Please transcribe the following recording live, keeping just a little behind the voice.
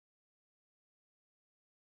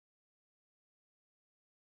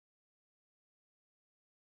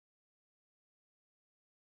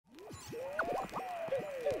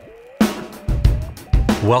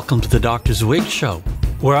Welcome to the Dr. Zwig Show,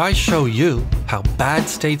 where I show you how bad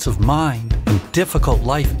states of mind and difficult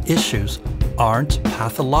life issues aren't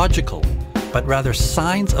pathological, but rather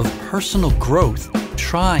signs of personal growth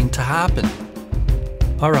trying to happen.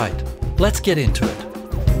 All right, let's get into it.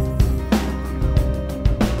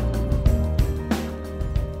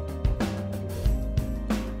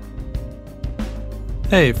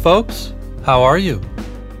 Hey folks, how are you?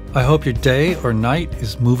 I hope your day or night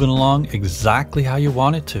is moving along exactly how you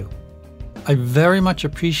want it to. I very much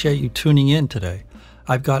appreciate you tuning in today.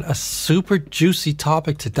 I've got a super juicy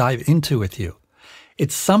topic to dive into with you.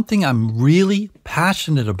 It's something I'm really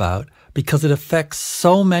passionate about because it affects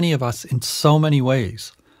so many of us in so many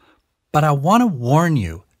ways. But I want to warn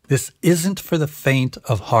you, this isn't for the faint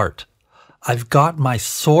of heart. I've got my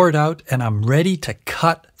sword out and I'm ready to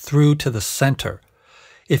cut through to the center.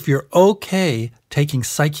 If you're okay taking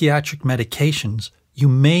psychiatric medications, you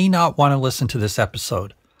may not want to listen to this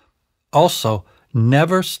episode. Also,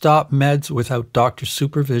 never stop meds without doctor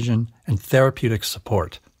supervision and therapeutic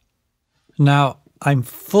support. Now, I'm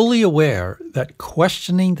fully aware that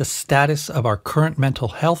questioning the status of our current mental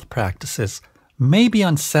health practices may be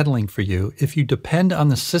unsettling for you if you depend on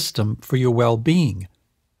the system for your well-being.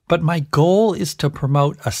 But my goal is to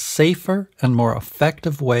promote a safer and more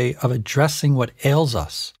effective way of addressing what ails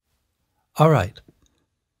us. All right,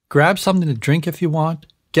 grab something to drink if you want,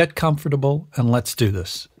 get comfortable, and let's do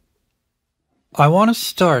this. I want to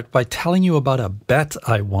start by telling you about a bet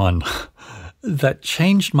I won that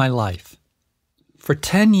changed my life. For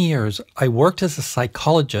 10 years, I worked as a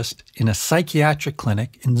psychologist in a psychiatric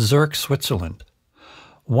clinic in Zurich, Switzerland.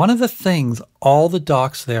 One of the things all the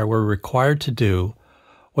docs there were required to do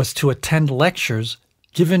was to attend lectures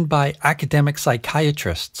given by academic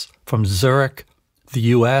psychiatrists from Zurich, the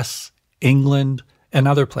US, England, and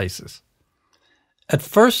other places. At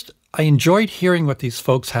first, I enjoyed hearing what these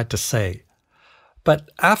folks had to say, but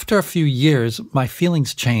after a few years, my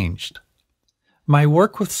feelings changed. My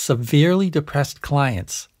work with severely depressed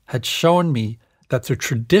clients had shown me that the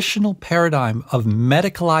traditional paradigm of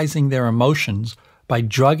medicalizing their emotions by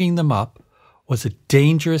drugging them up was a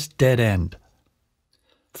dangerous dead end.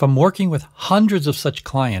 From working with hundreds of such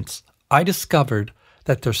clients, I discovered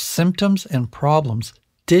that their symptoms and problems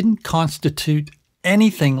didn't constitute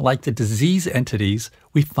anything like the disease entities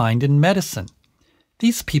we find in medicine.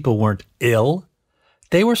 These people weren't ill.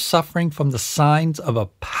 They were suffering from the signs of a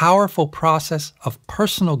powerful process of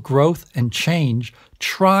personal growth and change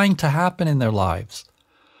trying to happen in their lives.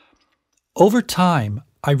 Over time,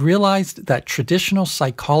 I realized that traditional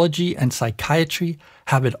psychology and psychiatry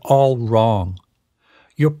have it all wrong.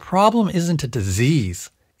 Your problem isn't a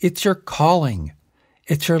disease, it's your calling.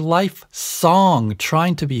 It's your life song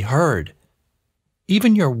trying to be heard.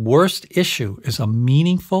 Even your worst issue is a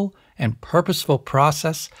meaningful and purposeful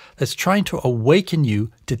process that's trying to awaken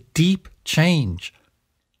you to deep change.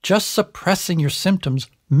 Just suppressing your symptoms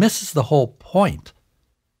misses the whole point.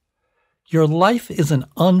 Your life is an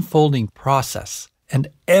unfolding process, and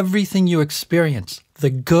everything you experience,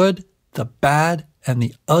 the good, the bad, and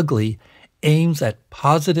the ugly, aims at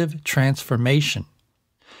positive transformation.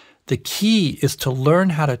 The key is to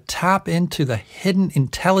learn how to tap into the hidden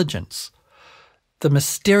intelligence, the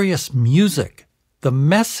mysterious music, the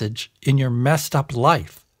message in your messed up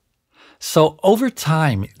life. So over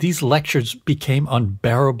time, these lectures became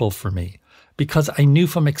unbearable for me because I knew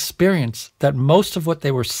from experience that most of what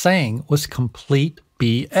they were saying was complete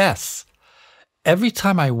BS. Every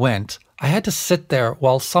time I went, I had to sit there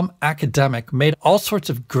while some academic made all sorts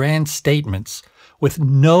of grand statements with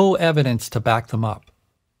no evidence to back them up.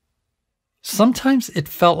 Sometimes it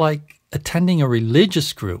felt like attending a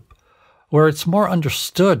religious group where it's more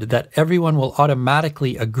understood that everyone will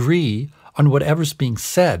automatically agree on whatever's being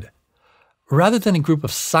said, rather than a group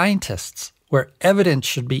of scientists where evidence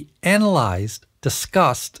should be analyzed,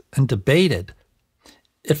 discussed, and debated.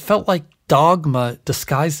 It felt like dogma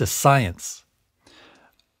disguised as science.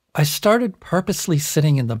 I started purposely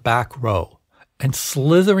sitting in the back row and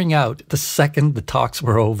slithering out the second the talks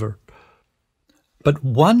were over. But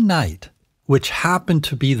one night, which happened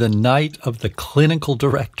to be the night of the clinical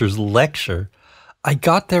director's lecture, I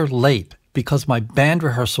got there late because my band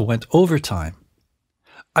rehearsal went overtime.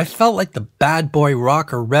 I felt like the bad boy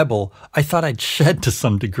rocker rebel I thought I'd shed to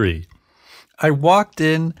some degree. I walked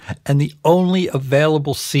in and the only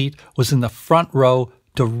available seat was in the front row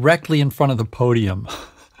directly in front of the podium.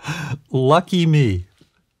 Lucky me.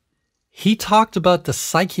 He talked about the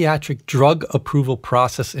psychiatric drug approval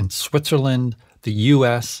process in Switzerland, the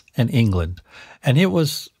US, and England, and it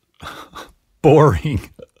was boring.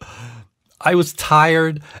 I was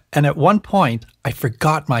tired, and at one point, I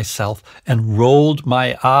forgot myself and rolled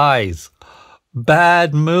my eyes.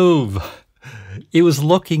 Bad move. He was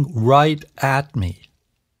looking right at me.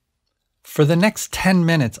 For the next 10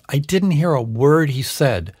 minutes, I didn't hear a word he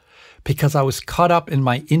said because I was caught up in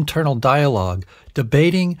my internal dialogue,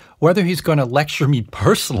 debating whether he's going to lecture me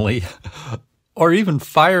personally or even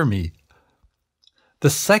fire me. The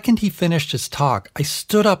second he finished his talk, I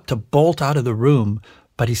stood up to bolt out of the room,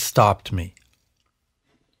 but he stopped me.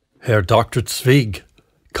 Herr Dr. Zwig,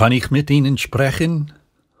 kann ich mit Ihnen sprechen?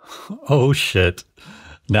 Oh shit.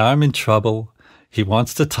 Now I'm in trouble. He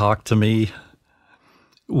wants to talk to me.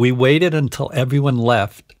 We waited until everyone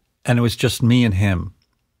left, and it was just me and him.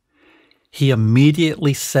 He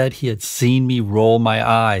immediately said he had seen me roll my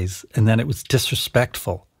eyes and that it was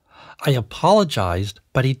disrespectful. I apologized,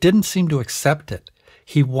 but he didn't seem to accept it.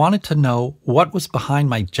 He wanted to know what was behind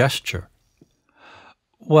my gesture.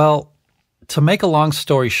 Well, to make a long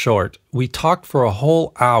story short, we talked for a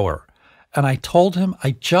whole hour, and I told him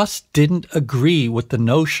I just didn't agree with the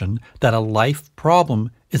notion that a life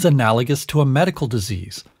problem is analogous to a medical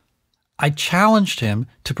disease. I challenged him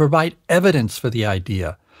to provide evidence for the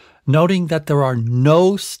idea, noting that there are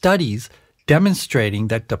no studies demonstrating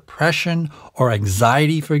that depression or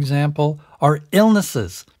anxiety, for example, are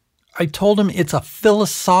illnesses. I told him it's a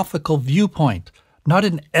philosophical viewpoint, not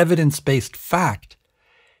an evidence-based fact.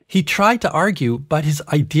 He tried to argue, but his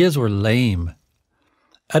ideas were lame.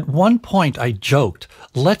 At one point, I joked,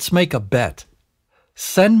 let's make a bet.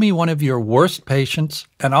 Send me one of your worst patients,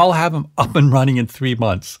 and I'll have him up and running in 3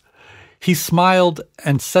 months. He smiled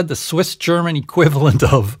and said the Swiss-German equivalent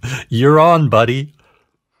of, "You're on, buddy."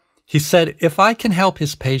 He said if I can help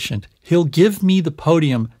his patient, he'll give me the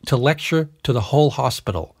podium to lecture to the whole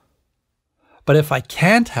hospital. But if I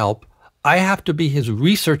can't help, I have to be his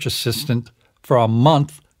research assistant for a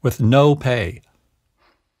month with no pay.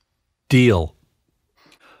 Deal.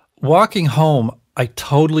 Walking home, I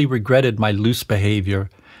totally regretted my loose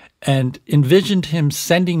behavior and envisioned him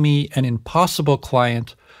sending me an impossible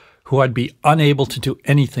client who I'd be unable to do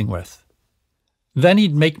anything with. Then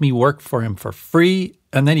he'd make me work for him for free,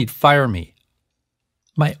 and then he'd fire me.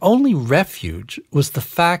 My only refuge was the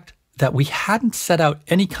fact that we hadn't set out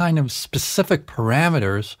any kind of specific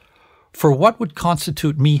parameters for what would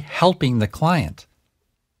constitute me helping the client.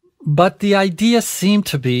 But the idea seemed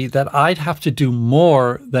to be that I'd have to do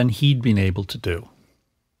more than he'd been able to do.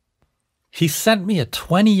 He sent me a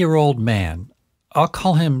 20-year-old man, I'll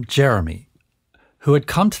call him Jeremy, who had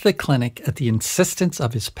come to the clinic at the insistence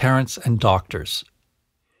of his parents and doctors.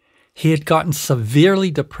 He had gotten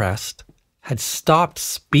severely depressed, had stopped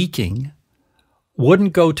speaking,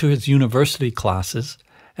 wouldn't go to his university classes,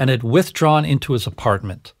 and had withdrawn into his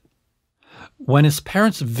apartment. When his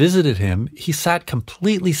parents visited him, he sat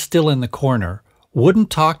completely still in the corner,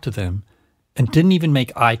 wouldn't talk to them, and didn't even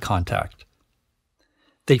make eye contact.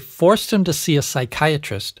 They forced him to see a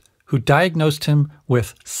psychiatrist who diagnosed him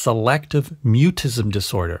with selective mutism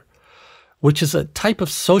disorder, which is a type of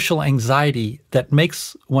social anxiety that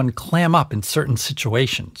makes one clam up in certain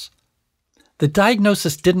situations. The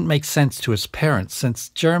diagnosis didn't make sense to his parents since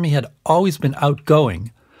Jeremy had always been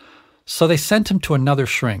outgoing, so they sent him to another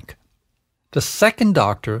shrink. The second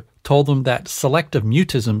doctor told them that selective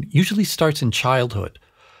mutism usually starts in childhood,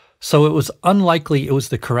 so it was unlikely it was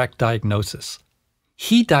the correct diagnosis.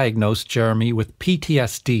 He diagnosed Jeremy with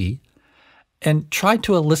PTSD and tried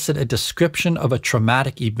to elicit a description of a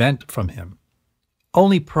traumatic event from him.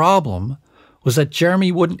 Only problem was that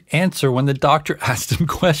Jeremy wouldn't answer when the doctor asked him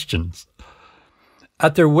questions.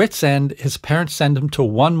 At their wits' end, his parents sent him to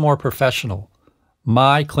one more professional,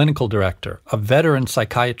 my clinical director, a veteran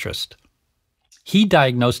psychiatrist. He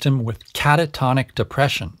diagnosed him with catatonic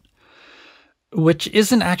depression, which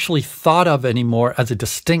isn't actually thought of anymore as a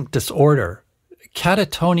distinct disorder.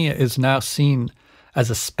 Catatonia is now seen as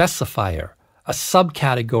a specifier, a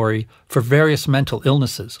subcategory for various mental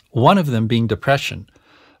illnesses, one of them being depression,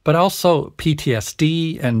 but also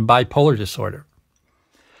PTSD and bipolar disorder.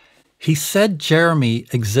 He said Jeremy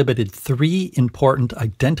exhibited 3 important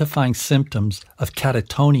identifying symptoms of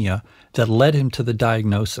catatonia that led him to the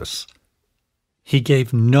diagnosis. He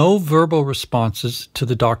gave no verbal responses to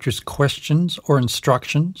the doctor's questions or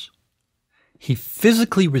instructions. He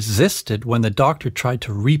physically resisted when the doctor tried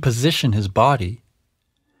to reposition his body,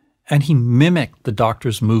 and he mimicked the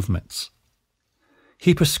doctor's movements.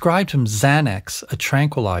 He prescribed him Xanax, a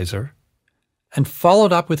tranquilizer, and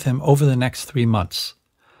followed up with him over the next 3 months,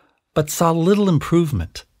 but saw little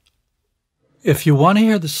improvement. If you want to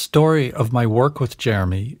hear the story of my work with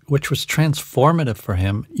Jeremy, which was transformative for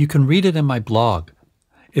him, you can read it in my blog.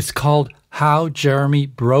 It's called how Jeremy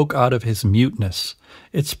broke out of his muteness.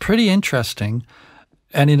 It's pretty interesting,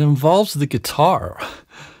 and it involves the guitar.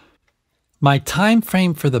 My time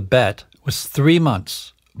frame for the bet was 3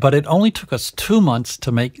 months, but it only took us 2 months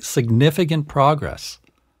to make significant progress.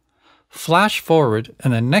 Flash forward,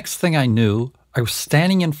 and the next thing I knew, I was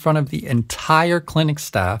standing in front of the entire clinic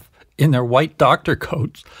staff in their white doctor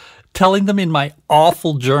coats, telling them in my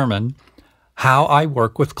awful German how I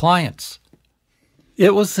work with clients.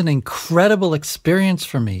 It was an incredible experience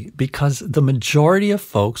for me because the majority of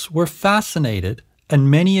folks were fascinated and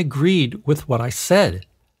many agreed with what I said.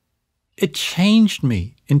 It changed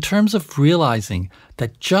me in terms of realizing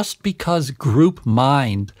that just because group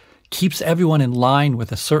mind keeps everyone in line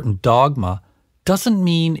with a certain dogma doesn't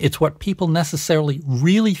mean it's what people necessarily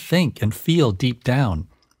really think and feel deep down.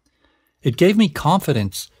 It gave me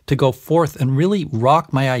confidence to go forth and really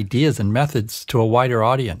rock my ideas and methods to a wider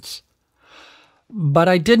audience. But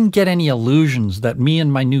I didn't get any illusions that me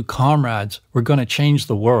and my new comrades were going to change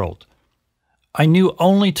the world. I knew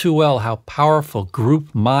only too well how powerful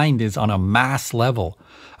group mind is on a mass level,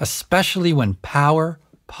 especially when power,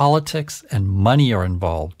 politics, and money are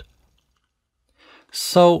involved.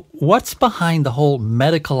 So, what's behind the whole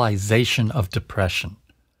medicalization of depression?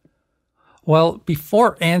 Well,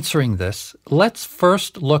 before answering this, let's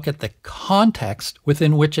first look at the context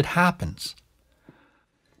within which it happens.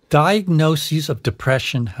 Diagnoses of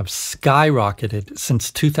depression have skyrocketed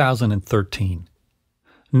since 2013.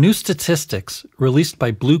 New statistics released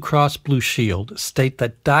by Blue Cross Blue Shield state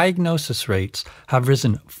that diagnosis rates have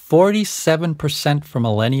risen 47% for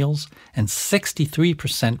millennials and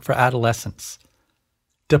 63% for adolescents.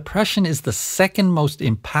 Depression is the second most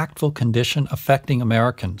impactful condition affecting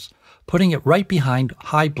Americans, putting it right behind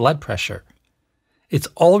high blood pressure. It's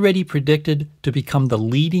already predicted to become the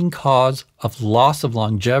leading cause of loss of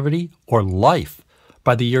longevity or life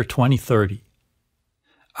by the year 2030.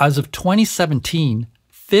 As of 2017,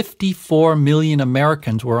 54 million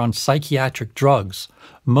Americans were on psychiatric drugs,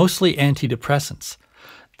 mostly antidepressants.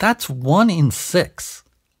 That's 1 in 6.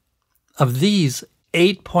 Of these,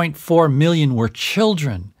 8.4 million were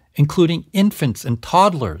children, including infants and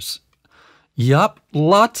toddlers. Yup,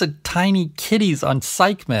 lots of tiny kiddies on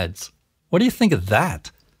psych meds. What do you think of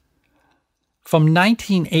that? From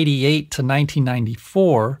 1988 to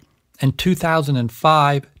 1994 and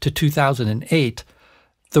 2005 to 2008,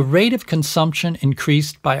 the rate of consumption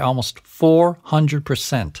increased by almost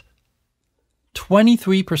 400%.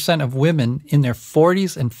 23% of women in their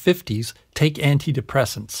 40s and 50s take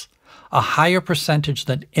antidepressants, a higher percentage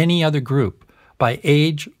than any other group by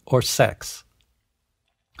age or sex.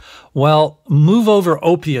 Well, move over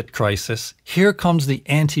opiate crisis, here comes the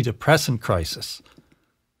antidepressant crisis.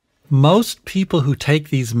 Most people who take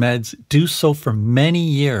these meds do so for many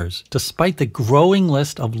years, despite the growing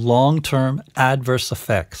list of long-term adverse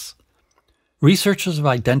effects. Researchers have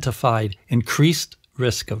identified increased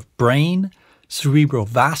risk of brain,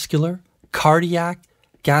 cerebrovascular, cardiac,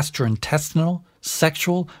 gastrointestinal,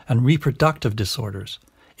 sexual, and reproductive disorders,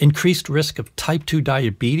 increased risk of type 2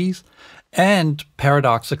 diabetes, and,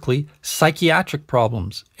 paradoxically, psychiatric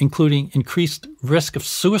problems, including increased risk of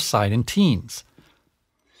suicide in teens.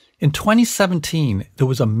 In 2017, there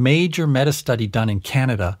was a major meta-study done in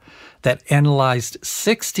Canada that analyzed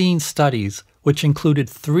 16 studies which included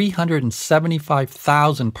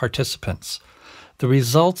 375,000 participants. The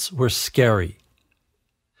results were scary.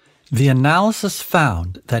 The analysis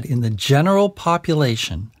found that in the general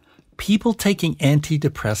population, people taking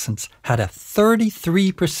antidepressants had a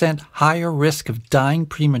 33% higher risk of dying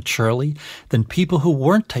prematurely than people who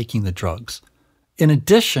weren't taking the drugs. In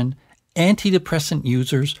addition, antidepressant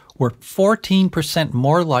users were 14%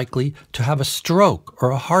 more likely to have a stroke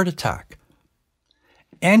or a heart attack.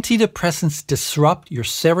 Antidepressants disrupt your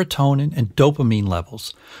serotonin and dopamine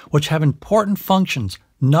levels, which have important functions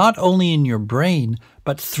not only in your brain,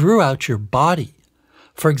 but throughout your body.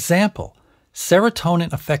 For example,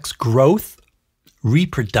 serotonin affects growth,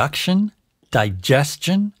 reproduction,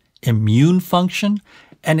 digestion, immune function,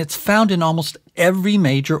 and it's found in almost every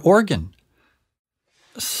major organ.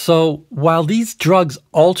 So, while these drugs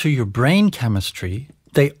alter your brain chemistry,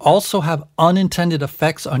 they also have unintended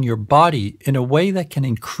effects on your body in a way that can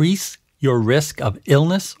increase your risk of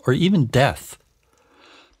illness or even death.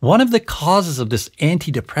 One of the causes of this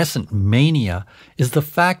antidepressant mania is the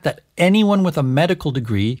fact that anyone with a medical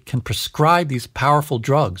degree can prescribe these powerful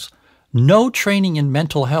drugs. No training in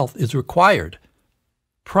mental health is required.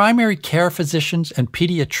 Primary care physicians and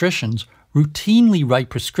pediatricians routinely write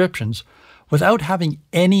prescriptions without having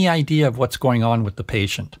any idea of what's going on with the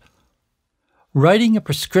patient. Writing a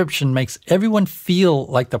prescription makes everyone feel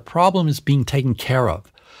like the problem is being taken care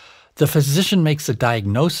of. The physician makes a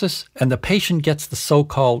diagnosis, and the patient gets the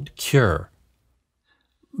so-called cure.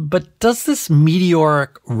 But does this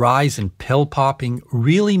meteoric rise in pill popping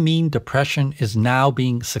really mean depression is now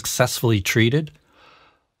being successfully treated?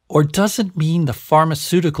 Or does it mean the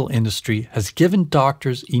pharmaceutical industry has given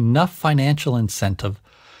doctors enough financial incentive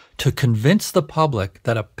to convince the public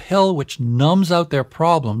that a pill which numbs out their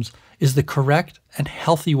problems is the correct and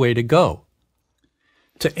healthy way to go?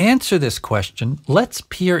 To answer this question, let's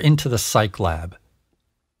peer into the psych lab.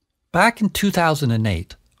 Back in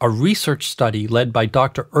 2008, a research study led by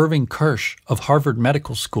Dr. Irving Kirsch of Harvard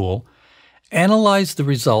Medical School analyzed the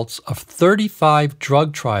results of 35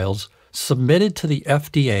 drug trials submitted to the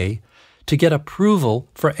FDA to get approval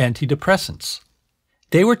for antidepressants.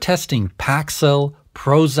 They were testing Paxil,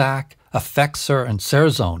 Prozac, Effexor, and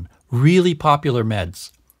Cerazone, really popular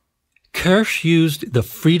meds. Kirsch used the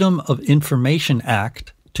Freedom of Information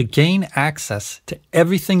Act to gain access to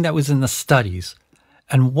everything that was in the studies,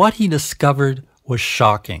 and what he discovered was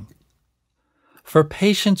shocking. For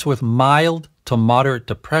patients with mild to moderate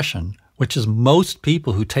depression, which is most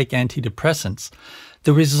people who take antidepressants,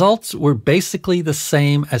 the results were basically the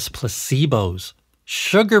same as placebos,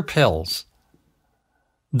 sugar pills.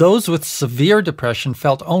 Those with severe depression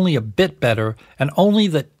felt only a bit better, and only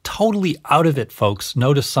the totally out of it folks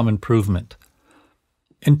noticed some improvement.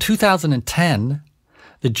 In 2010,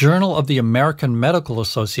 the Journal of the American Medical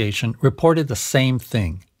Association reported the same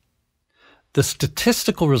thing. The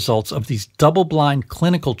statistical results of these double-blind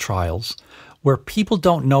clinical trials, where people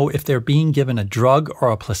don't know if they're being given a drug or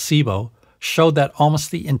a placebo, showed that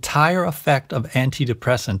almost the entire effect of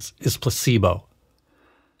antidepressants is placebo.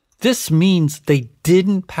 This means they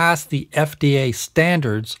didn't pass the FDA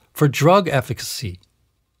standards for drug efficacy.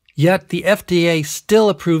 Yet the FDA still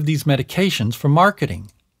approved these medications for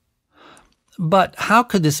marketing. But how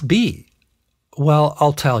could this be? Well,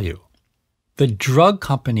 I'll tell you. The drug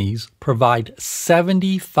companies provide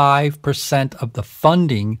 75% of the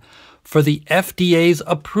funding for the FDA's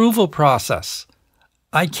approval process.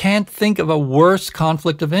 I can't think of a worse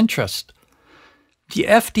conflict of interest. The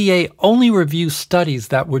FDA only reviews studies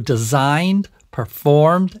that were designed,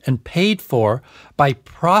 performed, and paid for by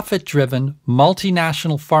profit-driven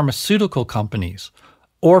multinational pharmaceutical companies,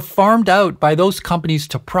 or farmed out by those companies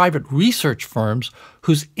to private research firms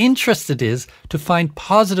whose interest it is to find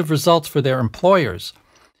positive results for their employers.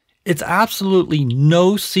 It's absolutely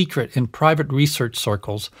no secret in private research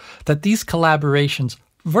circles that these collaborations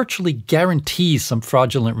virtually guarantee some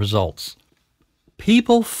fraudulent results.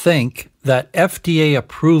 People think that FDA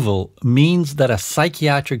approval means that a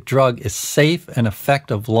psychiatric drug is safe and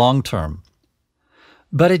effective long-term.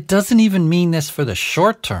 But it doesn't even mean this for the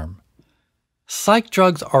short term. Psych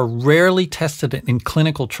drugs are rarely tested in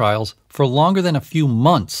clinical trials for longer than a few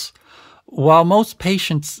months, while most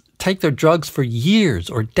patients take their drugs for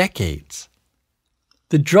years or decades.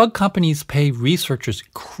 The drug companies pay researchers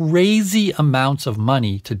crazy amounts of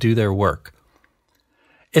money to do their work.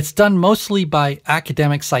 It's done mostly by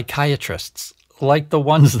academic psychiatrists, like the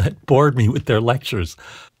ones that bored me with their lectures.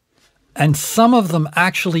 And some of them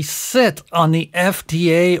actually sit on the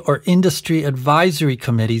FDA or industry advisory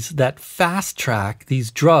committees that fast-track these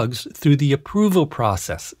drugs through the approval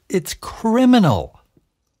process. It's criminal.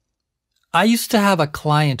 I used to have a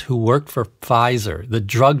client who worked for Pfizer, the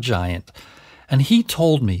drug giant, and he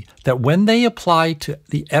told me that when they apply to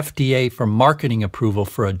the FDA for marketing approval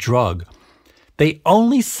for a drug, they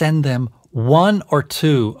only send them one or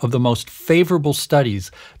two of the most favorable studies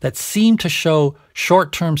that seem to show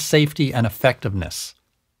short-term safety and effectiveness.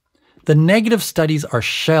 The negative studies are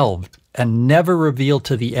shelved and never revealed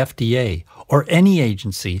to the FDA or any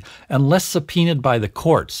agency unless subpoenaed by the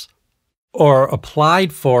courts or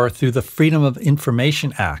applied for through the Freedom of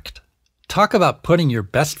Information Act. Talk about putting your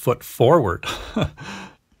best foot forward.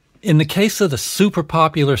 In the case of the super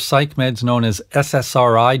popular psych meds known as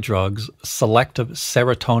SSRI drugs, selective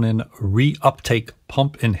serotonin reuptake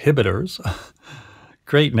pump inhibitors,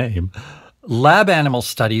 great name, lab animal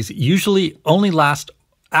studies usually only last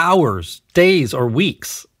hours, days, or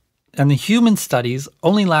weeks, and the human studies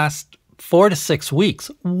only last 4 to 6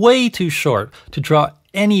 weeks, way too short to draw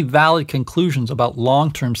any valid conclusions about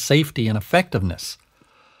long-term safety and effectiveness.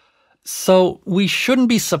 So we shouldn't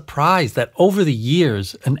be surprised that over the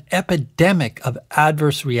years, an epidemic of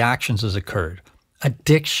adverse reactions has occurred.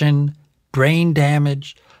 Addiction, brain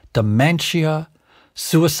damage, dementia,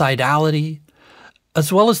 suicidality,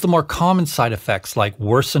 as well as the more common side effects like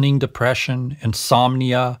worsening depression,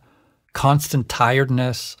 insomnia, constant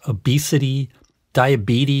tiredness, obesity,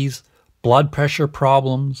 diabetes, blood pressure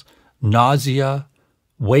problems, nausea,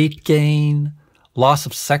 weight gain, loss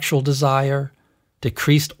of sexual desire,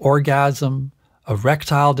 decreased orgasm,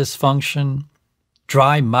 erectile dysfunction,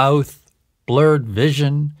 dry mouth, blurred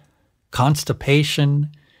vision, constipation,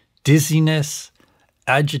 dizziness,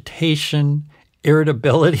 agitation,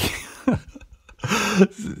 irritability.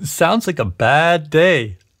 Sounds like a bad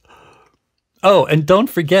day. Oh, and don't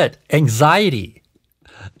forget anxiety.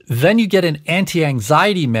 Then you get an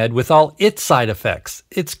anti-anxiety med with all its side effects.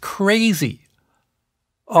 It's crazy.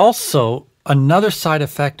 Also, another side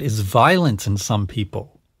effect is violence in some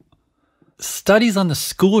people. Studies on the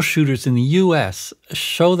school shooters in the US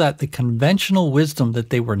show that the conventional wisdom that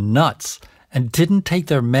they were nuts and didn't take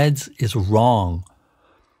their meds is wrong.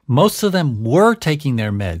 Most of them were taking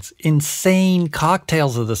their meds, insane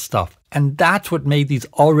cocktails of the stuff, and that's what made these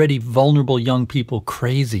already vulnerable young people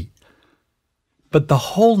crazy. But the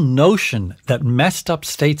whole notion that messed up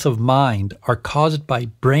states of mind are caused by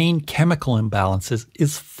brain chemical imbalances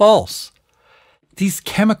is false. These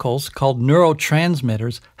chemicals, called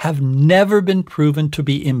neurotransmitters, have never been proven to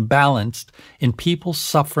be imbalanced in people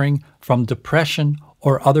suffering from depression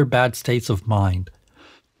or other bad states of mind.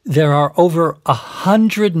 There are over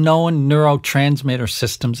 100 known neurotransmitter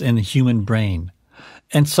systems in the human brain.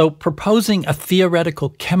 And so proposing a theoretical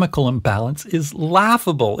chemical imbalance is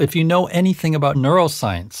laughable if you know anything about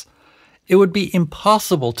neuroscience. It would be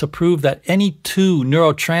impossible to prove that any two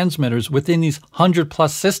neurotransmitters within these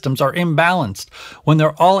 100-plus systems are imbalanced when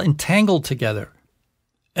they're all entangled together.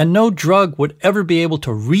 And no drug would ever be able to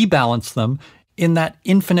rebalance them in that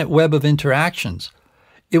infinite web of interactions.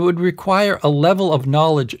 It would require a level of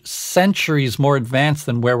knowledge centuries more advanced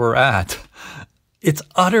than where we're at. It's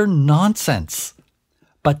utter nonsense.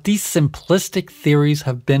 But these simplistic theories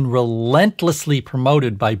have been relentlessly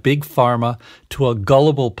promoted by Big Pharma to a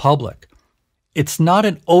gullible public. It's not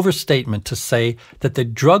an overstatement to say that the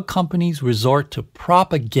drug companies resort to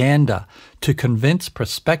propaganda to convince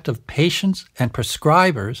prospective patients and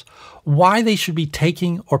prescribers why they should be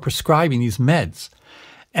taking or prescribing these meds.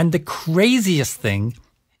 And the craziest thing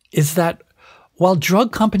is that while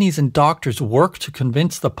drug companies and doctors work to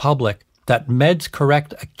convince the public that meds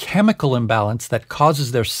correct a chemical imbalance that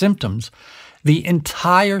causes their symptoms, the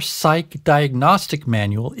entire psych diagnostic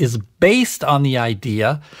manual is based on the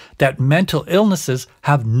idea that mental illnesses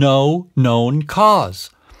have no known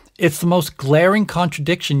cause. It's the most glaring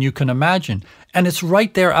contradiction you can imagine, and it's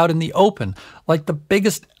right there out in the open, like the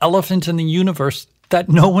biggest elephant in the universe that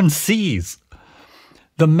no one sees.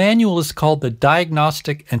 The manual is called the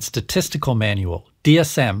Diagnostic and Statistical Manual,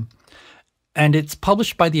 DSM, and it's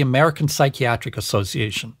published by the American Psychiatric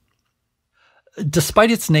Association.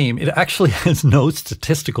 Despite its name, it actually has no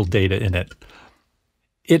statistical data in it.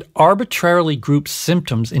 It arbitrarily groups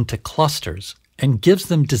symptoms into clusters and gives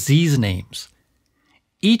them disease names.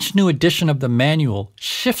 Each new edition of the manual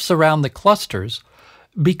shifts around the clusters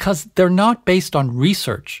because they're not based on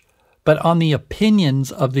research, but on the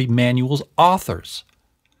opinions of the manual's authors.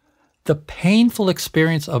 The painful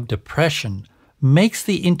experience of depression makes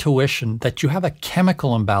the intuition that you have a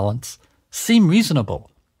chemical imbalance seem reasonable,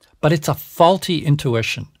 but it's a faulty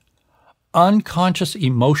intuition. Unconscious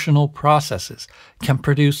emotional processes can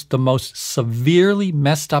produce the most severely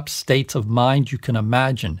messed up states of mind you can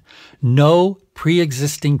imagine. No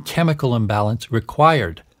pre-existing chemical imbalance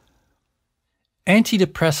required.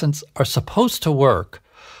 Antidepressants are supposed to work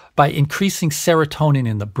by increasing serotonin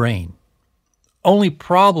in the brain. Only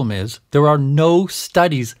problem is there are no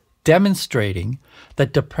studies demonstrating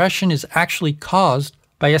that depression is actually caused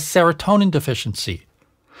by a serotonin deficiency,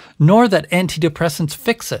 nor that antidepressants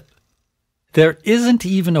fix it. There isn't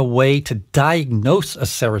even a way to diagnose a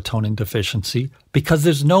serotonin deficiency because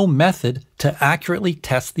there's no method to accurately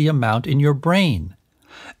test the amount in your brain.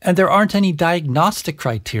 And there aren't any diagnostic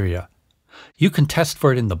criteria. You can test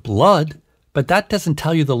for it in the blood, but that doesn't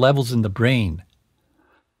tell you the levels in the brain.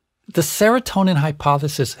 The serotonin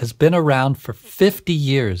hypothesis has been around for 50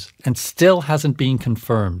 years and still hasn't been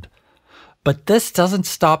confirmed. But this doesn't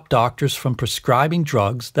stop doctors from prescribing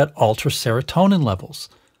drugs that alter serotonin levels.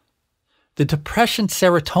 The depression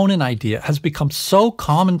serotonin idea has become so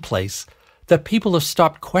commonplace that people have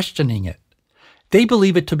stopped questioning it. They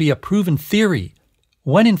believe it to be a proven theory,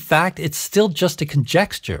 when in fact it's still just a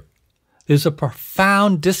conjecture. There's a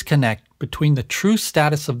profound disconnect between the true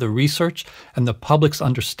status of the research and the public's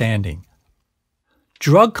understanding.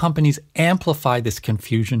 Drug companies amplify this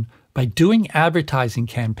confusion by doing advertising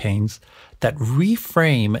campaigns that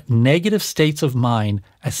reframe negative states of mind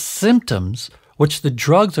as symptoms which the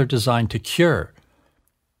drugs are designed to cure.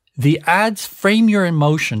 The ads frame your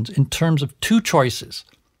emotions in terms of two choices.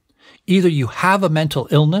 Either you have a mental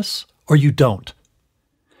illness or you don't.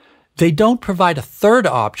 They don't provide a third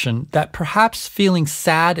option that perhaps feeling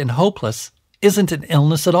sad and hopeless isn't an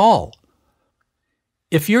illness at all.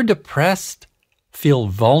 If you're depressed, feel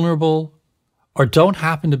vulnerable, or don't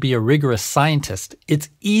happen to be a rigorous scientist, it's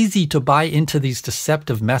easy to buy into these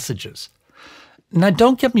deceptive messages. Now,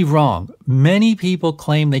 don't get me wrong. Many people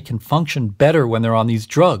claim they can function better when they're on these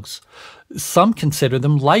drugs. Some consider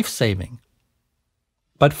them life-saving.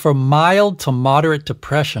 But for mild to moderate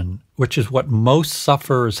depression, which is what most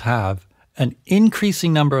sufferers have, an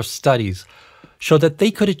increasing number of studies show that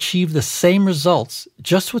they could achieve the same results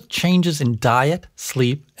just with changes in diet,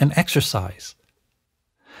 sleep, and exercise.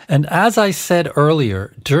 And as I said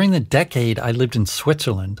earlier, during the decade I lived in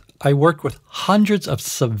Switzerland, I worked with hundreds of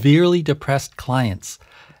severely depressed clients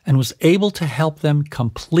and was able to help them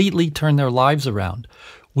completely turn their lives around.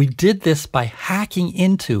 We did this by hacking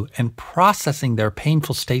into and processing their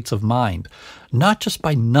painful states of mind, not just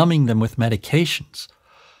by numbing them with medications.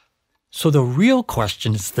 So the real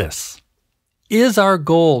question is this: is our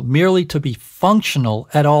goal merely to be functional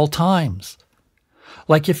at all times?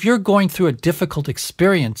 Like if you're going through a difficult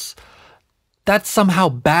experience, that's somehow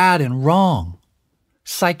bad and wrong.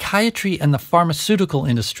 Psychiatry and the pharmaceutical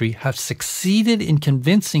industry have succeeded in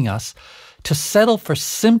convincing us to settle for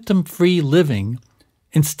symptom-free living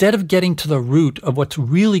instead of getting to the root of what's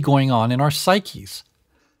really going on in our psyches.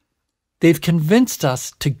 They've convinced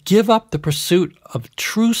us to give up the pursuit of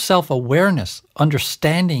true self-awareness,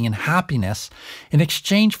 understanding, and happiness in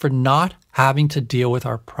exchange for not having to deal with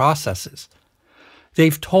our processes.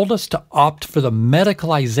 They've told us to opt for the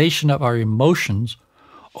medicalization of our emotions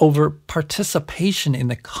over participation in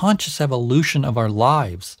the conscious evolution of our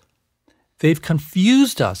lives. They've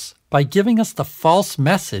confused us by giving us the false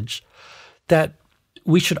message that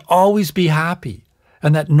we should always be happy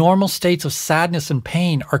and that normal states of sadness and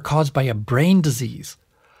pain are caused by a brain disease.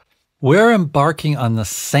 We're embarking on the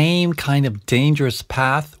same kind of dangerous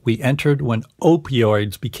path we entered when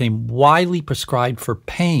opioids became widely prescribed for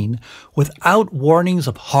pain without warnings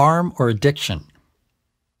of harm or addiction.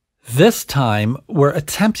 This time, we're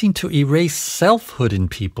attempting to erase selfhood in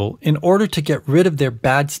people in order to get rid of their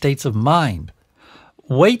bad states of mind.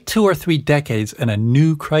 Wait 2 or 3 decades and a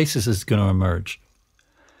new crisis is going to emerge.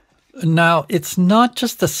 Now, it's not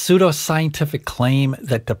just the pseudoscientific claim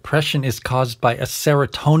that depression is caused by a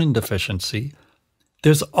serotonin deficiency.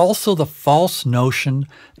 There's also the false notion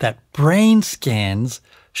that brain scans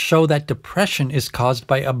show that depression is caused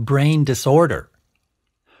by a brain disorder.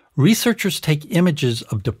 Researchers take images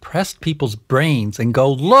of depressed people's brains and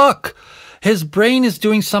go, "Look, his brain is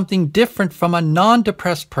doing something different from a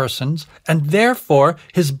non-depressed person's, and therefore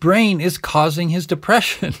his brain is causing his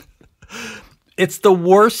depression." It's the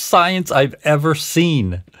worst science I've ever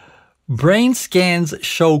seen. Brain scans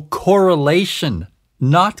show correlation,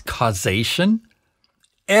 not causation.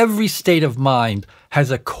 Every state of mind has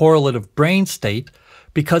a correlative brain state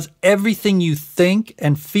because everything you think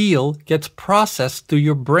and feel gets processed through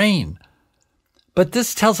your brain. But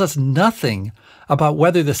this tells us nothing about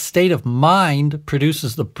whether the state of mind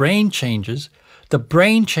produces the brain changes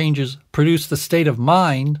produce the state of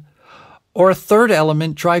mind, or a third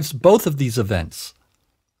element drives both of these events.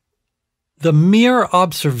 The mere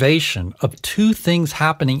observation of 2 things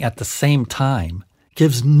happening at the same time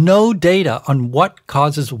gives no data on what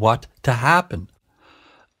causes what to happen.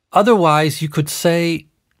 Otherwise, you could say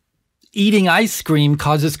eating ice cream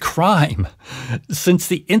causes crime, since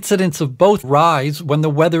the incidence of both rise when the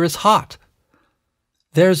weather is hot.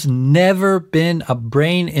 There's never been a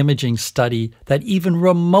brain imaging study that even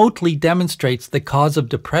remotely demonstrates the cause of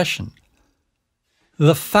depression.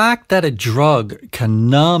 The fact that a drug can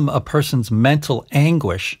numb a person's mental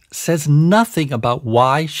anguish says nothing about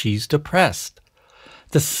why she's depressed.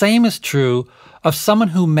 The same is true of someone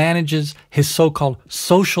who manages his so-called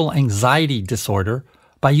social anxiety disorder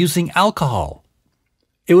by using alcohol.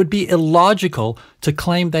 It would be illogical to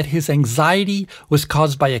claim that his anxiety was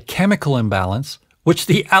caused by a chemical imbalance, which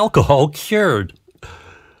the alcohol cured.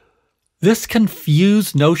 This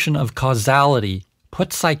confused notion of causality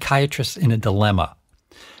puts psychiatrists in a dilemma.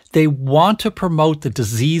 They want to promote the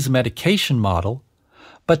disease medication model,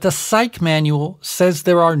 but the psych manual says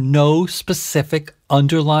there are no specific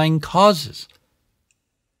underlying causes.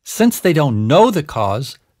 Since they don't know the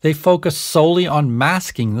cause, they focus solely on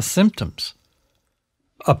masking the symptoms.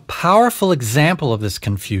 A powerful example of this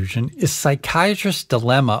confusion is psychiatrists'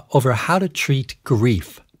 dilemma over how to treat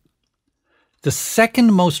grief. The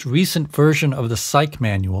second most recent version of the psych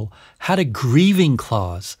manual had a grieving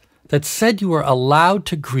clause that said you were allowed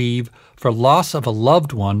to grieve for loss of a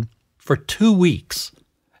loved one for 2 weeks,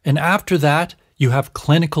 and after that, you have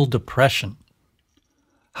clinical depression.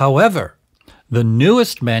 However, the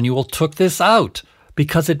newest manual took this out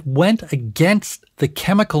because it went against the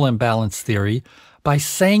chemical imbalance theory by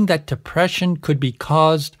saying that depression could be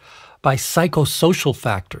caused by psychosocial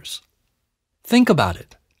factors. Think about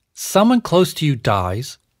it. Someone close to you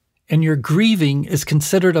dies, and your grieving is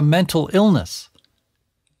considered a mental illness.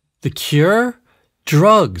 The cure?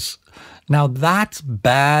 Drugs. Now that's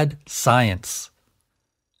bad science.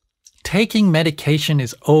 Taking medication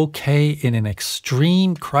is okay in an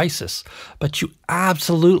extreme crisis, but you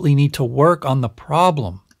absolutely need to work on the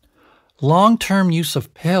problem. Long-term use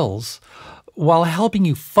of pills, while helping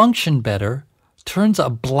you function better, turns a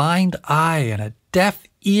blind eye and a deaf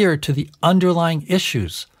ear to the underlying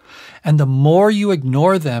issues. And the more you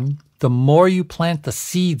ignore them, the more you plant the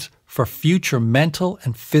seeds for future mental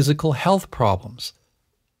and physical health problems.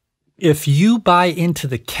 If you buy into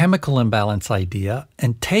the chemical imbalance idea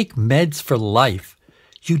and take meds for life,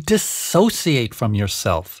 you dissociate from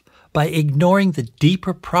yourself by ignoring the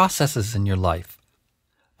deeper processes in your life.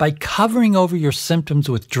 By covering over your symptoms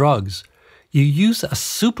with drugs, you use a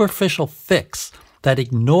superficial fix that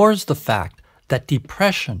ignores the fact that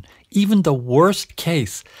depression, even the worst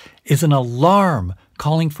case, is an alarm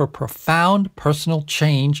calling for profound personal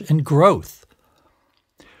change and growth.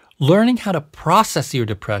 Learning how to process your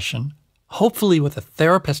depression, hopefully with a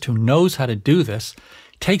therapist who knows how to do this,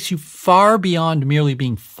 takes you far beyond merely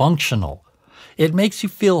being functional. It makes you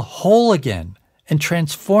feel whole again and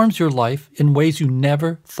transforms your life in ways you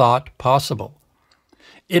never thought possible.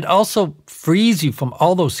 It also frees you from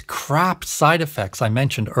all those crap side effects I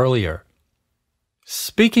mentioned earlier.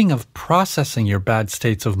 Speaking of processing your bad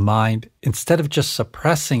states of mind, instead of just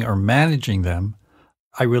suppressing or managing them,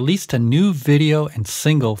 I released a new video and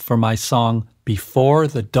single for my song Before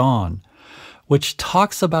the Dawn, which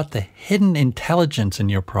talks about the hidden intelligence in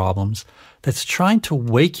your problems that's trying to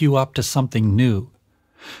wake you up to something new.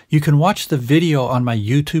 You can watch the video on my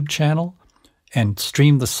YouTube channel and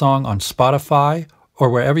stream the song on Spotify or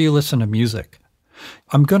wherever you listen to music.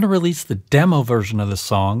 I'm going to release the demo version of the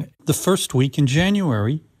song the first week in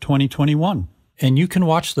January 2021. And you can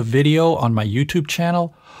watch the video on my YouTube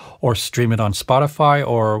channel or stream it on Spotify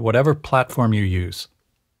or whatever platform you use.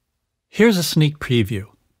 Here's a sneak preview.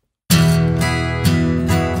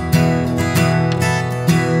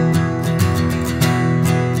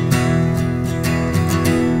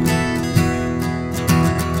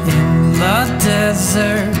 In the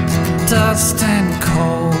desert, dust and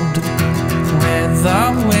cold, where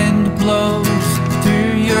the wind blows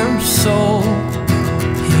through your soul,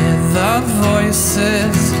 hear the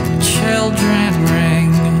voices children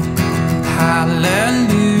ring.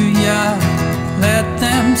 Hallelujah, let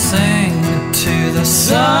them sing to the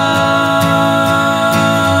sun.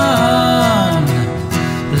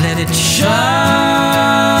 Let it shine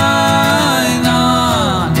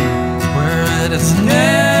on where it has never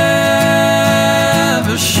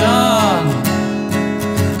shone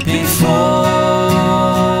before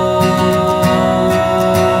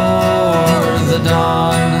the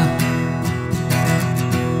dawn.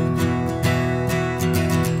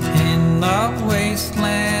 In the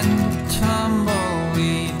wasteland,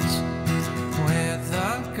 tumbleweeds, where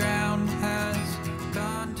the ground has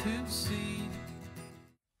gone to seed.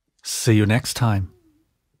 See you next time.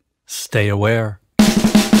 Stay aware.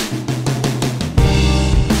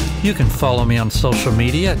 You can follow me on social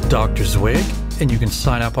media at Dr. Zwig, and you can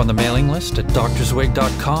sign up on the mailing list at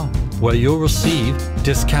drzwig.com, where you'll receive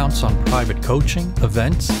discounts on private coaching,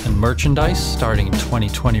 events, and merchandise starting in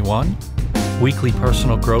 2021, weekly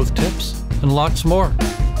personal growth tips, and lots more.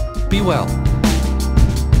 Be well.